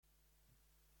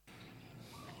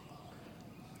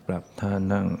รับท่า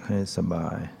นั่งให้สบา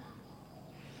ย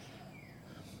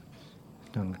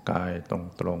ตั้งกายต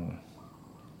รง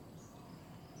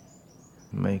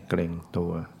ๆไม่เกร็งตั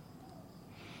ว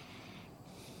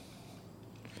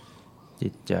จิ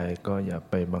ตใจก็อย่า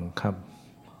ไปบังคับ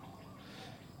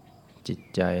จิต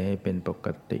ใจให้เป็นปก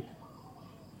ติ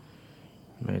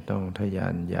ไม่ต้องทะยา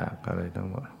นอยากอะไรทั้ง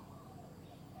หมด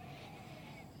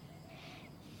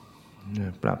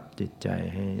ปรับจิตใจ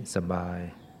ให้สบาย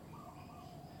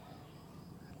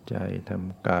ใจท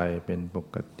ำกายเป็นป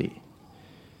กติ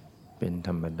เป็นธ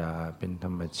รรมดาเป็นธ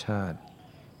รรมชาติ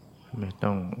ไม่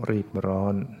ต้องรีบร้อ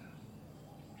น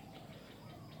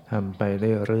ทำไป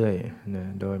เรื่อยๆนะ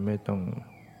โดยไม่ต้อง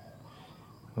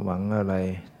หวังอะไร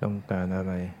ต้องการอะ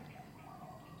ไร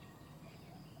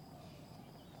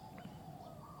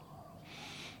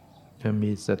ถ้า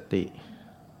มีสติ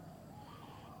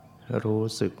รู้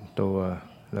สึกตัว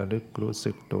ระลึกรู้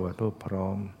สึกตัวทั่วพร้อ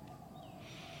ม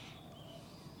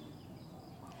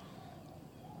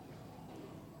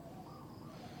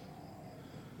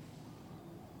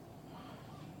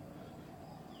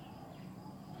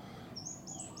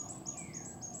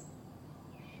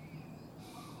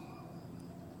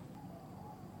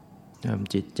ท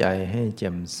ำจิตใจให้แ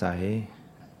จ่มใส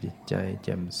จิตใจแ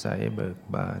จ่มใสเบิก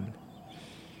บาน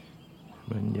เห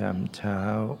มือนยามเช้า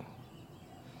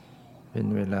เป็น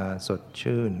เวลาสด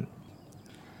ชื่น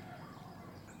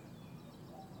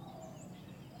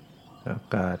อา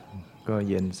กาศก็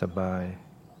เย็นสบาย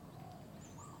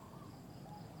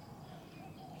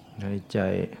หายใจ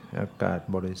อากาศ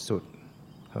บริสุทธิ์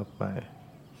เข้าไป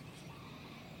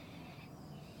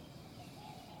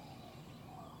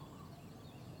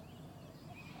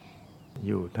อ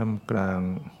ยู่ท่ามกลาง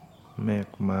เมฆ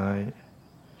ไม้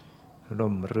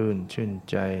ร่มรื่นชื่น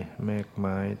ใจเมฆไ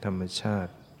ม้ธรรมชา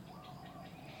ติ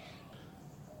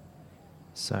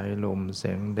สายลมแส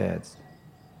งแดด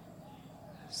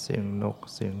เสียงนก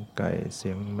เสียงไก่เสี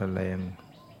ยงแมลง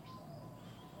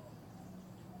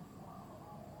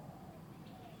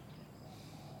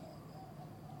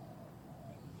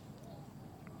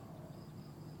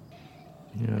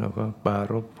เราก็ปรา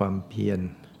รภความเพียร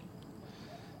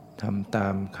ทำตา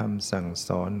มคำสั่งส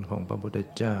อนของพระพุทธ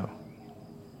เจ้า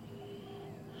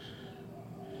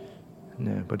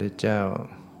พระพุทธเจ้า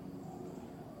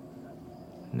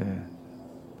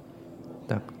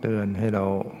ตักเตือนให้เรา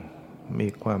มี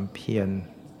ความเพียร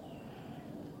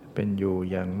เป็นอยู่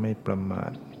อย่างไม่ประมา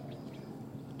ท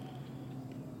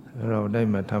เราได้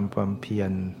มาทำความเพีย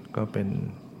รก็เป็น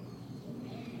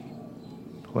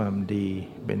ความดี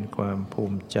เป็นความภู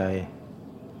มิใจ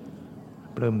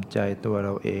ปลื้มใจตัวเร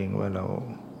าเองว่าเรา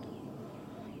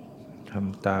ท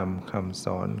ำตามคำส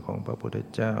อนของพระพุทธ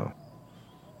เจ้า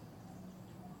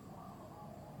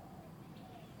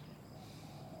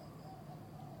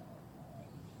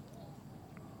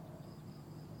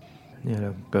นี่เร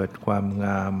าเกิดความง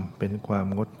ามเป็นความ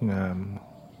งดงาม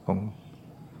ของ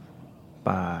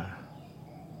ป่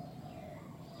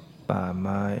าไ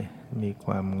ม้มีค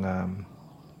วามงาม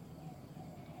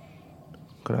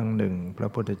ครั้งหนึ่งพระ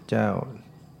พุทธเจ้า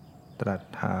ตรัส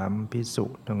ถามภิกษุ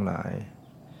ทั้งหลาย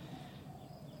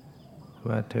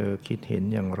ว่าเธอคิดเห็น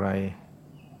อย่างไร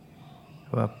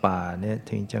ว่าป่าเนี่ย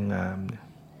ถึงจะงาม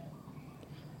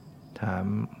ถาม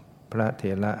พระเถ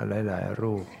ระหลายๆ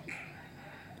รูป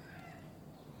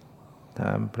ถ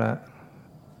ามพระ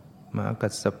มหากั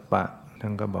สสปะท่า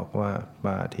นก็บอกว่า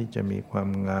ป่าที่จะมีความ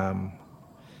งาม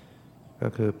ก็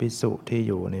คือภิกษุที่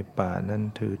อยู่ในป่านั้น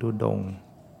ถือธุดง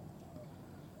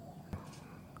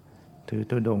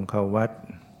ค์เข้าวัด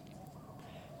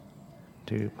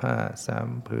ถือผ้า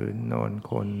3 ผืนนอน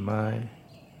คนไม้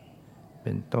เ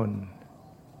ป็นต้น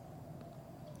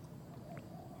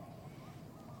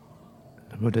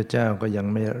พระพุทธเจ้าก็ยัง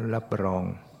ไม่รับรอง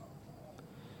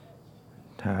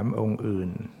ถามองค์อื่น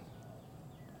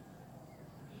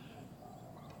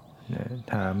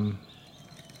ถาม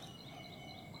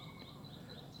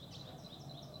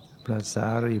พระสา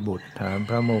รีบุตรถาม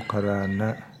พระโมคคัลลาน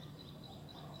ะ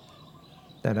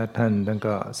แต่ละท่าน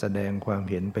ก็แสดงความ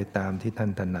เห็นไปตามที่ท่า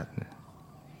นถนัด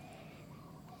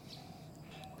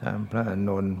ถามพระอาน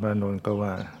นท์ก็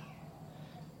ว่า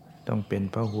ต้องเป็น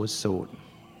พหูสูตร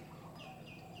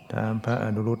ถามพระอ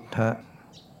นุรุทธะ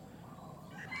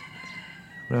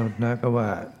พระอนุรุทธะก็ว่า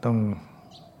ต้อง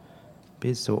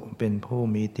ภิกษุเป็นผู้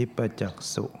มีทิพจัก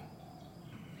ษุ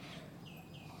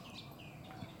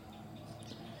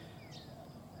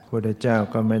พระพุทธเจ้า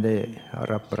ก็ไม่ได้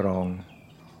รับรอง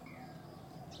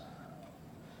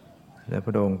และพ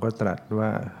ระองค์ก็ตรัสว่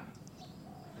า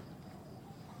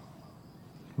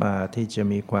ป่าที่จะ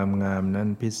มีความงามนั้น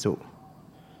ภิกษุ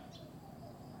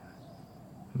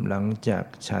หลังจาก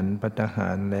ฉันภัตตาหา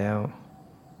รแล้ว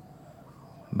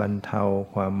บรรเทา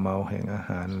ความเมาแห่งอาห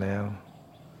ารแล้ว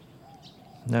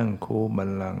นั่งคูบัล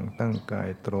ลังก์ตั้งกาย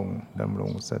ตรงดำร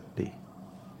งสติ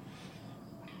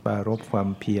ปรารภความ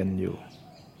เพียรอยู่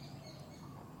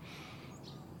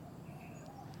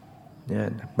เนี่ย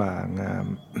ป่างาม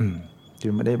จึ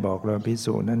งไม่ได้บอกเราภิก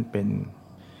ษุนั่นเ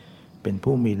ป็น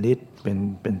ผู้มีฤทธิ์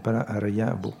เป็นพระอริย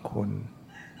บุคคล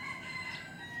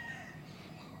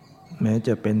แม้จ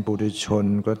ะเป็นปุถุชน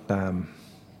ก็ตาม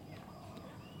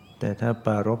แต่ถ้าป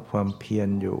รารภความเพียร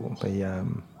อยู่พยายาม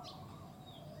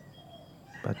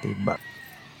ปฏิบัติ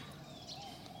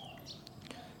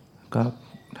ก็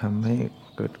ทำให้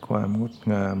เกิดความงด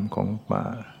งามของป่า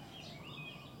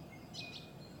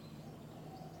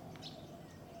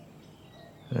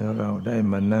แล้วเราได้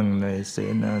มานั่งในเส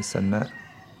นาสนะ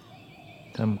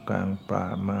ท่ามกลางป่า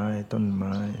ไม้ต้นไ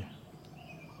ม้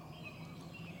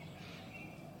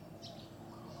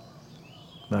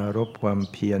ปรารภความ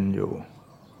เพียรอยู่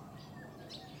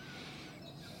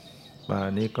ป่า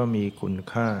นี้ก็มีคุณ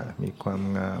ค่ามีความ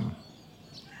งาม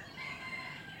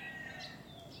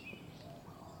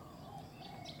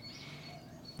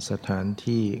สถาน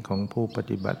ที่ของผู้ป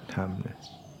ฏิบัติธรรม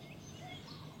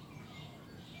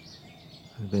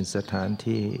เป็นสถาน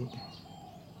ที่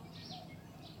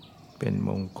เป็นม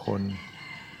งคล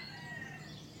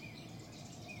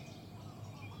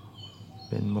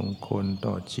เป็นมงคล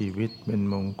ต่อชีวิตเป็น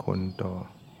มงคลต่อ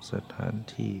สถาน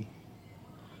ที่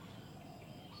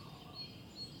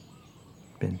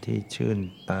เป็นที่ชื่น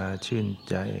ตาชื่น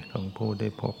ใจของผู้ได้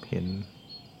พบเห็น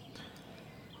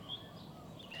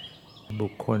บุ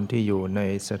คคลที่อยู่ใน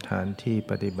สถานที่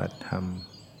ปฏิบัติธรรม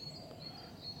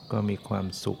ก็มีความ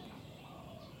สุข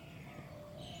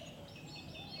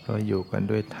เพราะอยู่กัน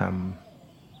ด้วยธรรม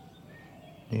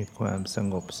มีความส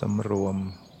งบสำรวม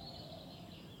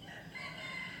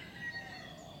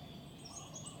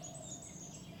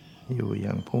อยู่อ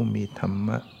ย่างผู้มีธรรม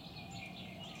ะ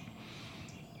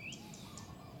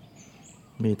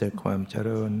มีแต่ความเจ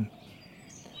ริญ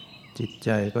จิตใจ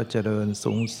ก็เจริญ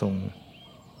สูงส่ง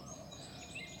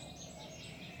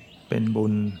เป็นบุ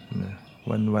ญ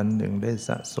วันหนึ่งได้ส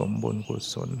ะสมบุญกุ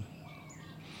ศล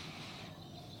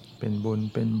เป็นบุญ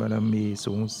เป็นบารมี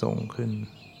สูงส่งขึ้น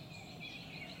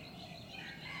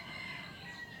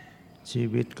ชี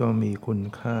วิตก็มีคุณ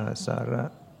ค่าสาระ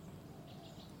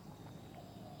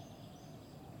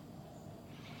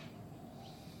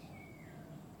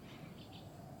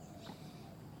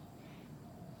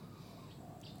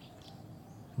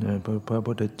พระ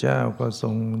พุทธเจ้าก็ทร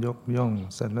งยกย่อง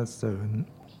สรรเสริญ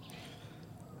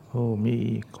ผู้มี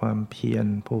ความเพียร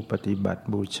ผู้ปฏิบัติ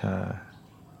บูชา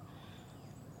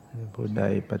ผู้ใด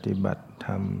ปฏิบัติธ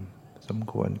รรมสม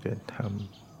ควรแก่ธรรม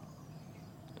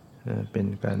เป็น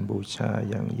การบูชา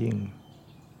อย่างยิ่ง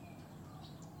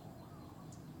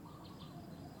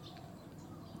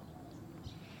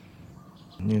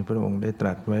นี่พระองค์ได้ต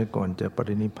รัสไว้ก่อนจะป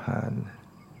รินิพพาน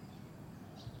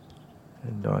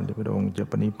ตอนที่พระองค์จะ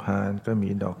ปรินิพพานก็มี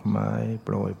ดอกไม้โป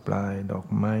รยปลายดอก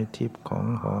ไม้ทิพย์ของ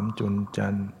หอมจุลจั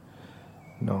นทร์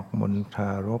ดอกมณฑา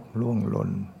รพร่วงหล่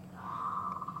น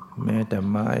แม้แต่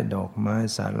ไม้ดอกไม้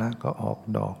สาระก็ออก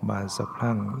ดอกบานสะพ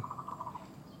รั่ง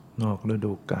นอกฤ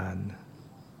ดูกาล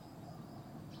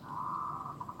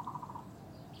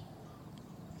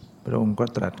พระองค์ก็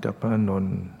ตรัสกับพระอานน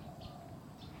ท์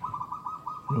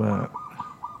ว่า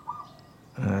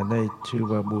ได้ชื่อ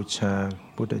ว่าบูชา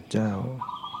พุทธเจ้า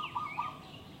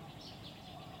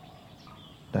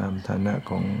ตามฐานะ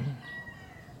ของ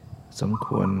สมค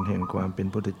วรแห่งความเป็น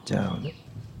พุทธเจ้าเนี่ย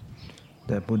แ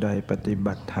ต่ผู้ใดปฏิ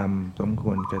บัติธรรมสมค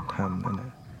วรกระทำนั่นน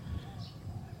ะ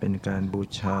เป็นการบู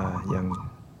ชาอย่าง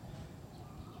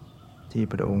ที่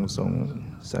พระองค์ทรง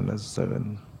สรรเสริญ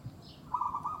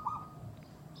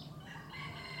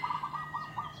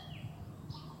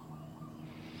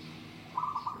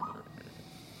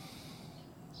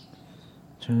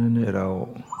ฉะนั้นให้เรา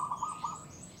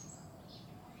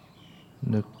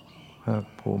นึกภาค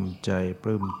ภูมิใจป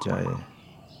ลื้มใจ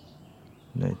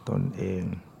ในตนเอง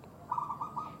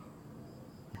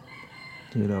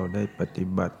ที่เราได้ปฏิ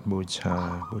บัติบูชา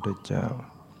พระพุทธเจ้า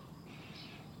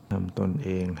ทำตนเอ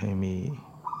งให้มี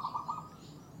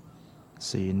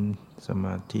ศีลสม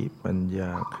าธิปัญญ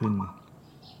าขึ้น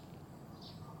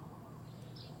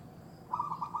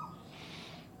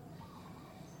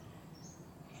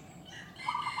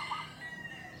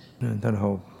ถ้าเรา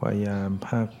พยายามภ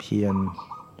าคเพียร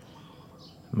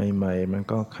ใหม่ๆมัน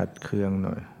ก็ขัดเคืองห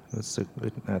น่อยรู้สึกอึ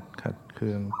ดอัดขัดเคื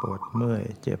องปวดเมื่อย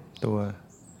เจ็บตัว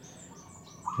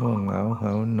ง่วงเหงาห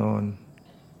าวนอน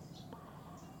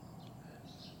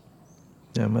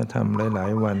แต่เมื่อทำหลา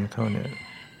ยๆวันเข้าเนี่ย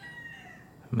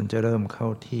มันจะเริ่มเข้า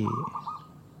ที่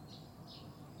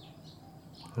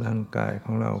ร่างกายข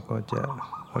องเราก็จะ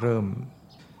เริ่ม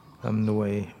อำนว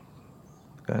ย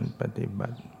การปฏิบั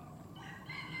ติ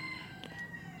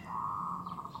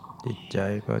จิตใจ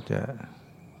ก็จะ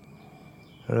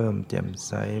เริ่มแจ่มใ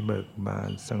สเบิกบาน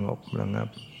สงบระงับ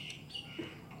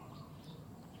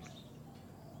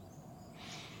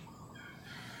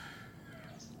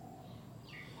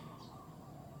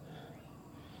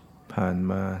ผ่าน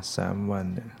มา3 วัน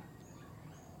เนี่ย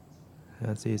ถ้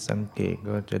าที่สังเกต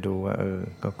ก็จะดูว่า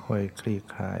ก็ค่อยคลี่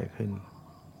คลายขึ้น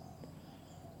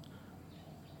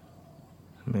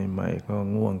ใหม่ๆก็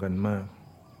ง่วงกันมาก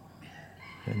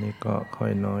อันนี้ก็ค่อ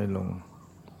ยน้อยลง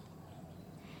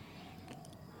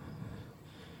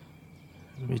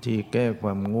วิธีแก้คว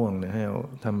ามง่วงเนี่ยให้เอา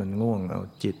ถ้ามันง่วงเอา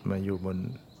จิตมาอยู่บน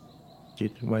จิ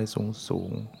ตไว้สู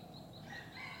ง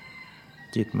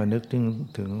จิตมานึก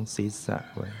ถึงศีรษะ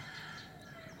ไว้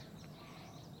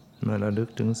มาระลึก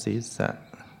ถึงศีรษะ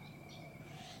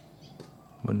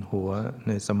บนหัวใ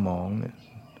นสมองเนี่ย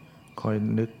คอย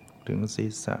นึกถึงศี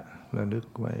รษะระลึก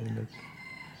ไว้ลึก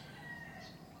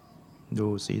ดู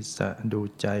ศีรษะดู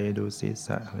ใจดูศีรษ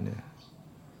ะเนี่ย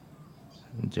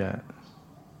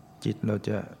จิตเรา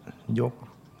จะยก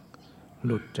ห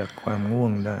ลุดจากความง่ว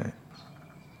งได้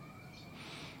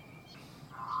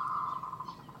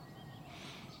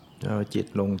เอาจิต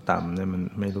ลงต่ำเนี่ยมัน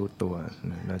ไม่รู้ตัว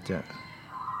เราจะ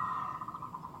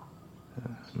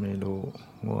ไม่รู้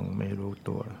ง่วงไม่รู้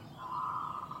ตัว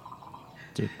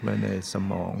จิตไว้ในส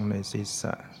มองในศีรษ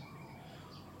ะ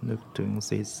นึกถึง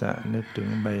ศีรษะนึกถึง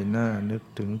ใบหน้านึก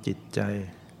ถึงจิตใจ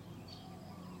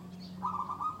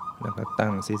แล้วก็ตั้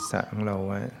งศีรษะของเรา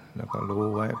ไว้แล้วก็รู้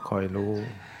ไว้คอยรู้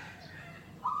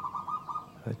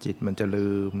ถ้าจิตมันจะลื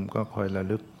มก็คอยระ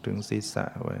ลึกถึงศีรษะ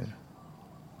ไว้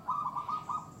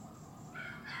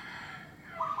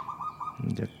มั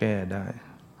นจะแก้ได้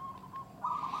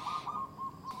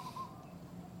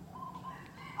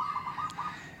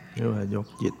เรียกว่ายก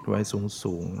จิตไว้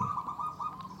สูง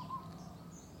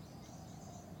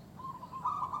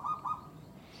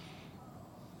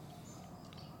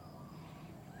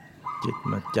จิต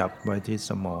มาจับไว้ที่ส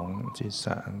มองศีรษ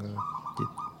ะก็จิ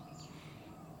ต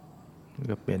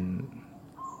ก็เป็น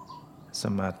ส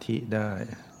มาธิได้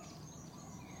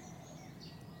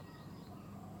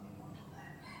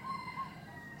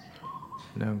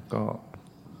แล้วก็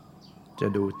จะ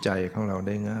ดูใจของเราไ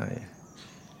ด้ง่าย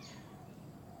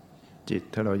จิต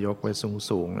ถ้าเรายกไว้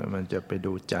สูงๆมันจะไป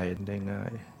ดูใจได้ง่า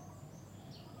ย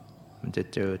มันจะ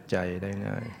เจอใจได้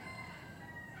ง่าย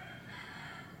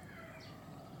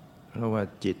เพราะว่า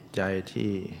จิตใจ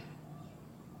ที่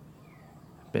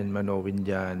เป็นมโนวิญ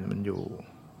ญาณมันอ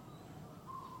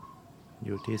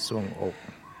ยู่ที่ทรวงอก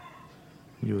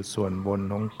อยู่ส่วนบน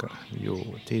ของอยู่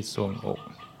ที่ทรวงอก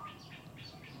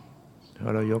ถ้า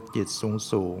เรายกจิต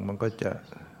สูงมันก็จะ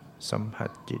สัมผัส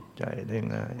จิตใจได้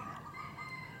ง่าย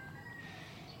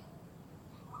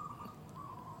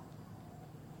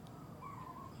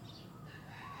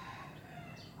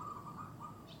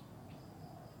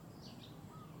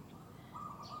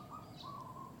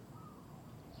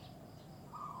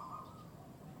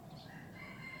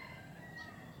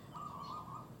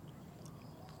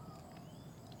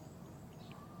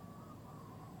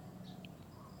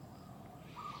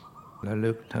ระ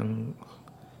ลึก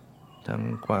ทั้ง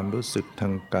ความรู้สึกทา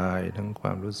งกายทั้งคว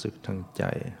ามรู้สึกทางใจ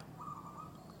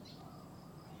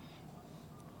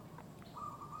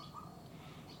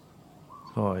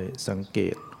คอยสังเก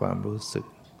ตความรู้สึก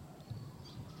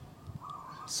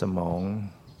สมอง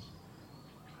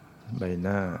ใบห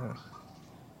น้า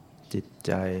จิตใ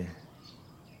จ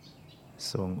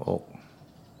ทรวงอก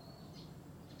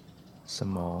ส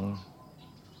มอง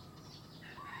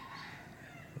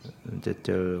จะเ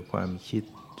จอความคิด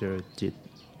เจอจิต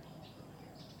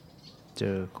เจ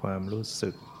อความรู้สึ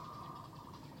ก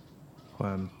คว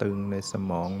ามตึงในส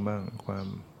มองบ้างความ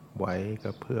ไหวกร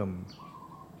ะเพื่อม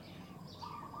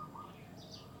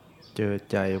เจอ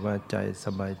ใจว่าใจส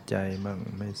บายใจบ้าง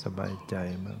ไม่สบายใจ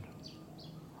บ้าง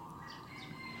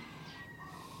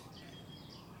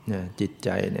เนี่ยจิตใจ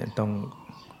เนี่ยต้อง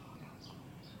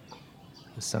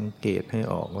สังเกตให้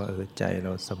ออกว่าใจเร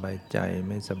าสบายใจไ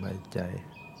ม่สบายใจ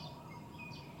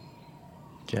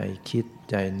ใจคิด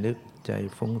ใจนึกใจ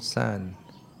ฟุ้งซ่าน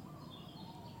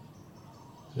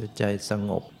หรือใจส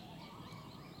งบ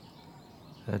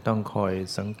ต้องคอย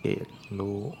สังเกต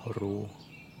รู้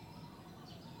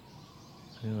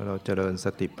เราเจริญส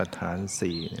ติปัฏฐาน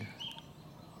4เนี่ย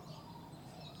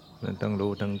มันต้อง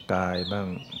รู้ทั้งกายบ้าง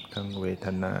ทั้งเวท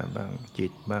นาบ้างจิ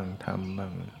ตบ้างธรรมบ้า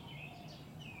ง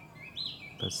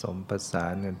ผสมประสา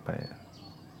นกันไป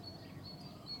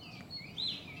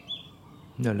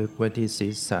ระลึกไว้ที่ศี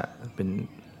รษะเป็น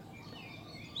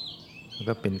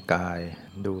ก็เป็นกาย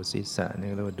ดูศีรษะนี่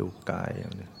เรียกว่าดูกายอย่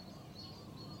างนี้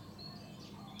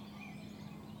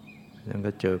แล้ว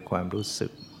ก็เจอความรู้สึ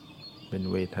กเป็น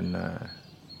เวทนา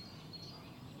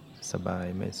สบาย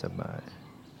ไม่สบาย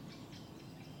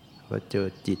ก็เจอ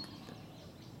จิต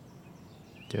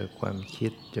เจอความคิ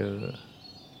ดเจอ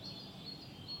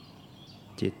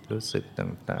จิตรู้สึก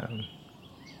ต่าง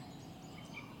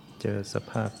ๆเจอส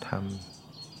ภาพธรรม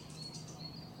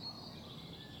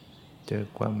เจอ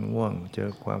ความง่วงเจ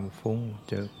อความฟุ้ง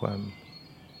เจอความ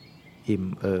อิ่ม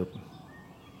เอิบ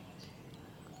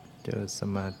เจอส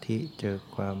มาธิเจอ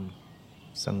ความ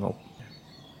สงบ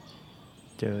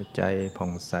เจอใจผ่อ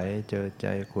งใสเจอใจ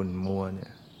ขุ่นมัวเนี่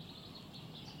ย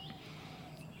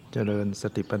เจริญส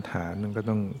ติปัฏฐานมันก็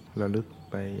ต้องระลึก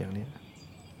ไปอย่างนี้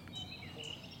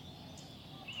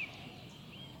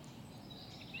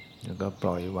แล้วก็ป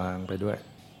ล่อยวางไปด้วย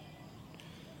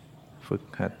ฝึก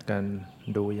หัดกัน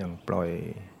ดูอย่างปล่อย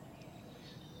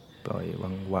ว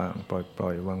างปล่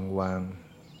อยวาง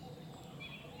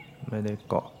ไม่ได้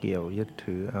เกาะเกี่ยวยึด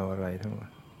ถือเอาอะไรทั้งหมด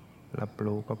รับ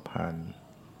รู้ก็ผ่าน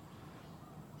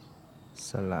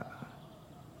สละ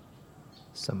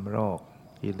สำรอก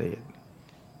กิเลส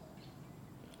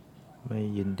ไม่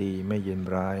ยินดีไม่ยิน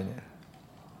ร้ายเนี่ย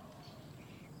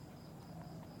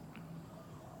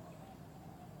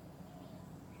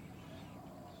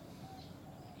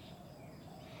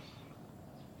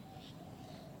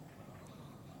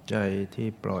ใจที่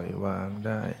ปล่อยวางไ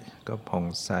ด้ก็ผ่อง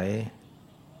ใส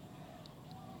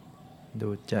ดู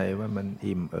ใจว่ามัน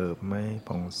อิ่มเอิบไหม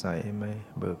ผ่องใสไหม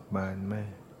เบิกบานไหม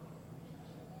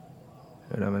เ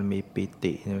วลามันมีปิ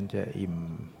ติมันจะอิ่ม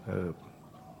เอิบ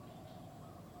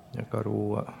แล้วก็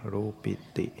รู้ปิ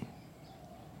ติ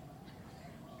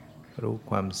รู้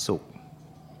ความสุข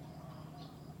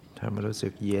ถ้ามันรู้สึ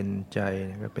กเย็นใจ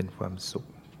ก็เป็นความสุข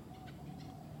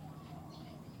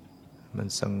มัน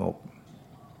สงบ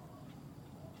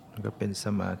มันก็เป็นส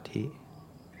มาธิ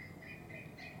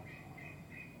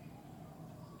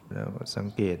แล้วสัง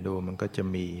เกตดูมันก็จะ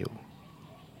มีอยู่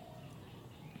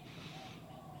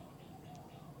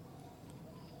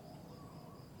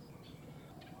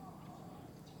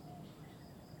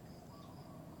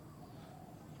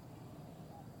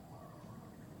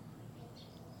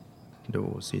ดู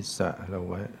ศีรษะเรา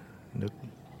ไว้นึก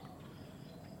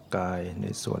กายใน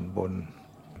ส่วนบน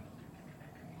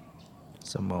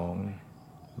สมอง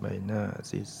ใบหน้า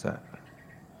ศีรษะ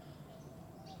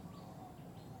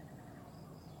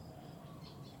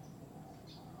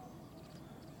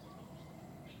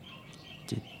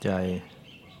จิตใจ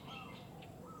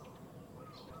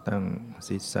ตั้ง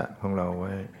ศีรษะของเราไ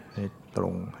ว้ให้ตร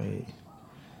งให้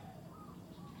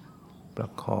ประ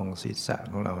คองศีรษะ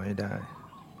ของเราให้ได้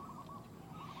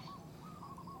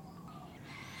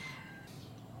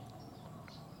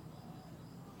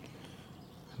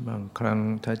บางครั้ง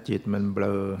ถ้าจิตมันเบล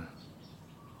อ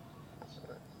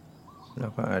เรา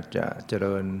ก็อาจจะเจ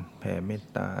ริญแผ่เมต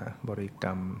ตาบริกร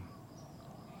รม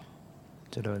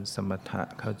เจริญสมถะ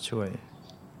เข้าช่วย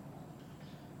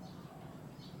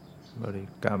บริ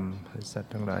กรรมให้สัต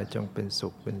ว์ทั้งหลายจงเป็นสุ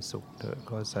ขเป็นสุขเถอะข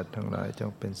อสัตว์ทั้งหลายจ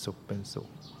งเป็นสุขเป็นสุข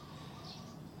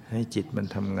ให้จิตมัน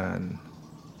ทำงาน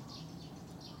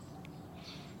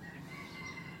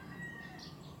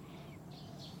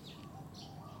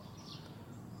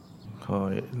คอ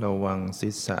ยระวังศี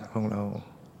รษะของเรา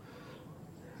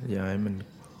อย่าให้มัน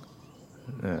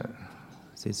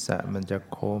ศีรษะมันจะ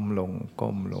โค้งลง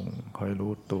ก้มลงคอย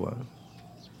รู้ตัว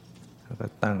แล้วก็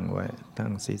ตั้งไว้ตั้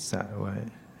งศีรษะไว้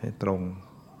ให้ตรง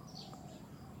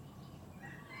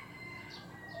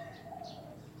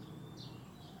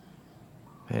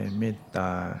แผ่เมตต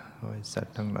าให้สัต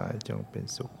ว์ทั้งหลายจงเป็น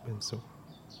สุขเป็นสุข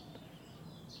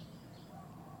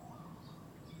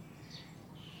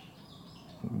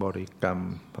บริกรรม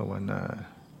ภาวนา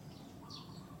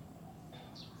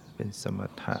เป็นสม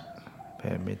ถะแ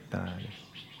ผ่เมตตา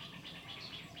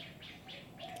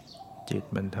จิต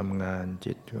มันทำงาน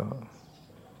จิตก็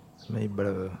ไม่เบล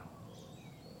อ